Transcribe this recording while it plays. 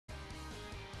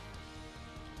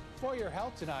For your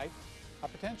health tonight, a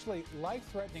potentially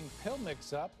life-threatening pill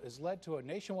mix-up has led to a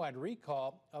nationwide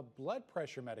recall of blood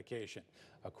pressure medication.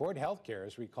 Accord Healthcare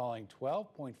is recalling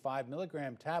 12.5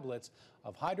 milligram tablets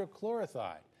of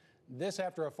hydrochlorothiazide. This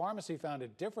after a pharmacy found a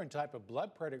different type of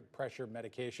blood pressure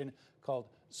medication called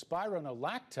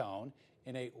spironolactone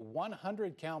in a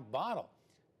 100-count bottle.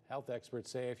 Health experts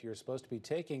say if you're supposed to be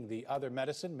taking the other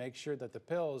medicine, make sure that the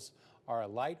pills are a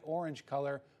light orange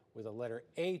color with a letter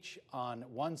H on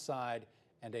one side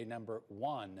and a number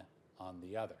 1 on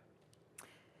the other.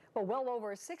 Well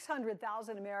over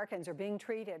 600,000 Americans are being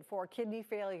treated for kidney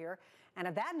failure, and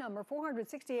of that number,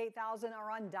 468,000 are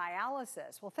on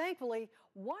dialysis. Well, thankfully,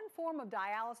 one form of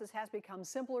dialysis has become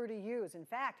simpler to use. In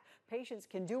fact, patients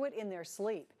can do it in their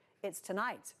sleep. It's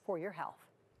tonight's For Your Health.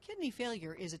 Kidney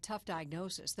failure is a tough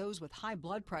diagnosis. Those with high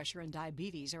blood pressure and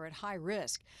diabetes are at high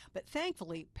risk. But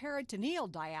thankfully, peritoneal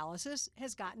dialysis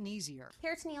has gotten easier.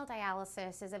 Peritoneal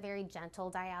dialysis is a very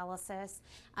gentle dialysis.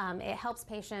 It helps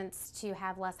patients to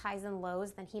have less highs and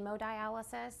lows than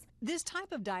hemodialysis. This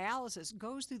type of dialysis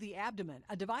goes through the abdomen.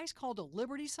 A device called a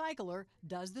Liberty cycler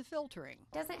does the filtering.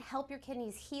 It doesn't help your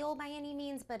kidneys heal by any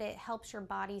means, but it helps your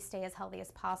body stay as healthy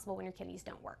as possible when your kidneys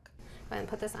don't work. Go ahead and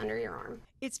put this under your arm.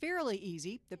 It's fairly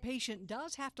easy. The patient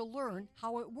does have to learn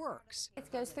how it works.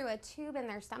 It goes through a tube in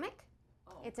their stomach.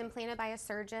 It's implanted by a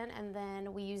surgeon, and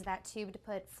then we use that tube to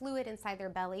put fluid inside their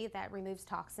belly that removes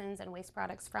toxins and waste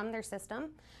products from their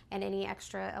system and any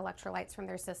extra electrolytes from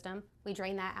their system. We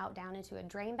drain that out down into a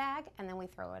drain bag, and then we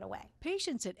throw it away.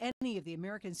 Patients at any of the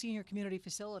American Senior Community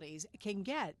Facilities can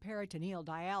get peritoneal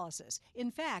dialysis.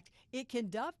 In fact, it can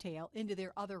dovetail into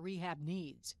their other rehab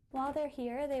needs. While they're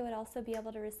here, they would also be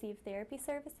able to receive therapy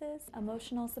services,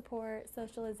 emotional support,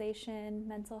 socialization,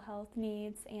 mental health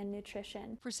needs, and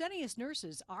nutrition. Fresenius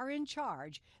nurses are in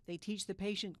charge. They teach the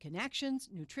patient connections,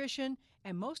 nutrition,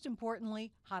 and most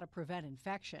importantly, how to prevent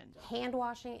infection. Hand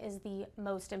washing is the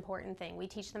most important thing. We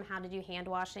teach them how to do hand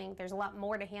washing. There's a lot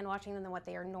more to hand washing than what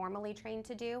they are normally trained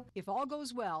to do. If all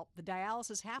goes well, the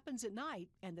dialysis happens at night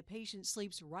and the patient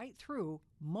sleeps right through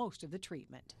most of the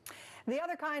treatment. The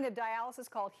other kind of dialysis,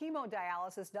 called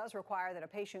hemodialysis, does require that a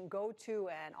patient go to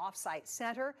an off-site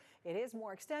center. It is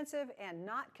more extensive and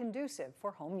not conducive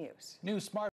for home use. New smart